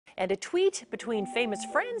And a tweet between famous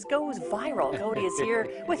friends goes viral. Cody is here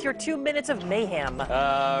with your 2 minutes of mayhem.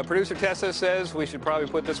 Producer Tessa says we should probably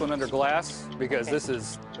put this one under glass because this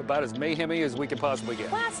is about as mayhem-y as we can possibly get.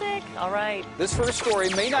 Classic. All right. This first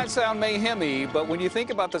story may not sound mayhem-y, but when you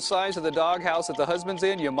think about the size of the doghouse that the husband's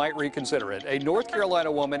in, you might reconsider it. A North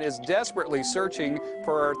Carolina woman is desperately searching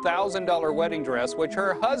for her $1,000 wedding dress, which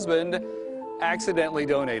her husband accidentally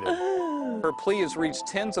donated. Her plea has reached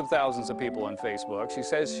tens of thousands of people on Facebook. She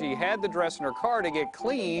says she had the dress in her car to get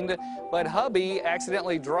cleaned, but hubby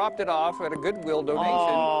accidentally dropped it off at a Goodwill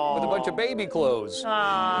donation with a bunch of baby clothes.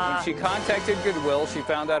 When she contacted Goodwill, she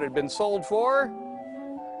found out it had been sold for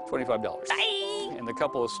 $25. And the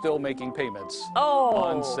couple is still making payments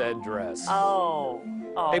on said dress.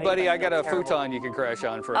 Hey, buddy, I got a futon you can crash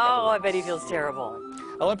on for a couple I bet he feels terrible.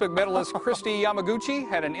 Olympic medalist Christy Yamaguchi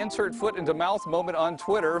had an insert foot into mouth moment on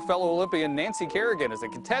Twitter. Fellow Olympian Nancy Kerrigan is a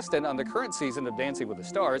contestant on the current season of Dancing with the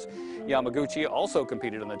Stars. Yamaguchi also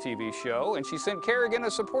competed on the TV show, and she sent Kerrigan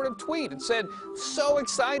a supportive tweet and said, "So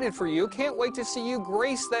excited for you. Can't wait to see you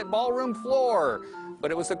grace that ballroom floor."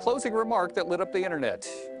 But it was the closing remark that lit up the internet.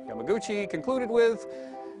 Yamaguchi concluded with,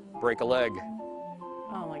 "Break a leg."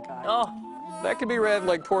 Oh, my God. That could be read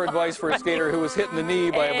like poor advice for a skater who was hit in the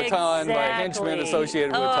knee by a baton by a henchman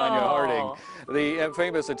associated with Tanya Harding. The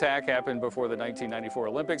famous attack happened before the 1994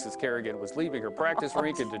 Olympics as Kerrigan was leaving her practice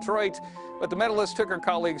rink in Detroit, but the medalist took her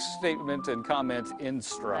colleague's statement and comment in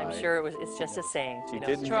stride. I'm sure it's just a saying. She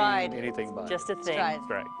didn't mean anything by it. Just a thing. That's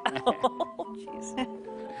right. Oh, jeez.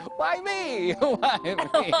 Why me? Why me?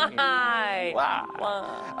 Why?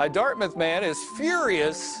 Why? A Dartmouth man is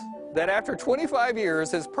furious that after 25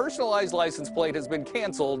 years, his personalized license plate has been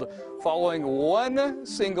canceled following one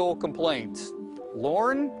single complaint.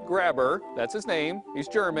 Lauren Graber, that's his name, he's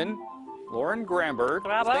German. Lauren Graber,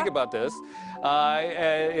 think about this.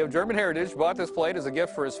 Of German heritage, bought this plate as a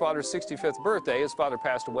gift for his father's 65th birthday. His father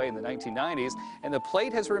passed away in the 1990s, and the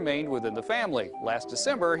plate has remained within the family. Last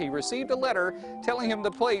December, he received a letter telling him the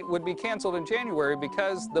plate would be canceled in January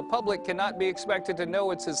because the public cannot be expected to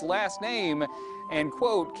know it's his last name and,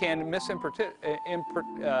 quote, can misinterpret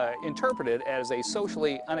it as a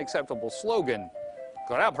socially unacceptable slogan.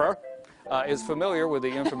 Graber is familiar with the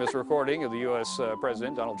infamous recording of the U.S.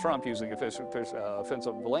 President Donald Trump using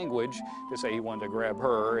offensive language to say he wanted to grab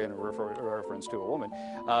her in reference to a woman.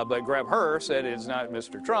 But grab her said it's not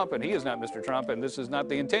Mr. Trump, and he is not Mr. Trump, and this is not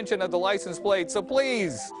the intention of the license plate. So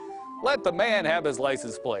please, let the man have his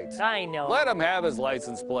license plate. I know. Let him have his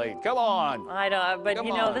license plate. Come on. I know, but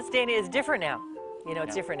you know, this day is different now. You know,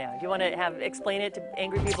 it's different now. Do you want to explain it to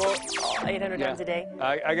angry people 800 times a day?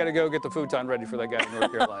 I got to go get the futon ready for that guy in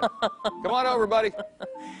North Carolina. Come on over, buddy.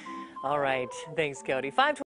 All right. Thanks, Cody. 5:20.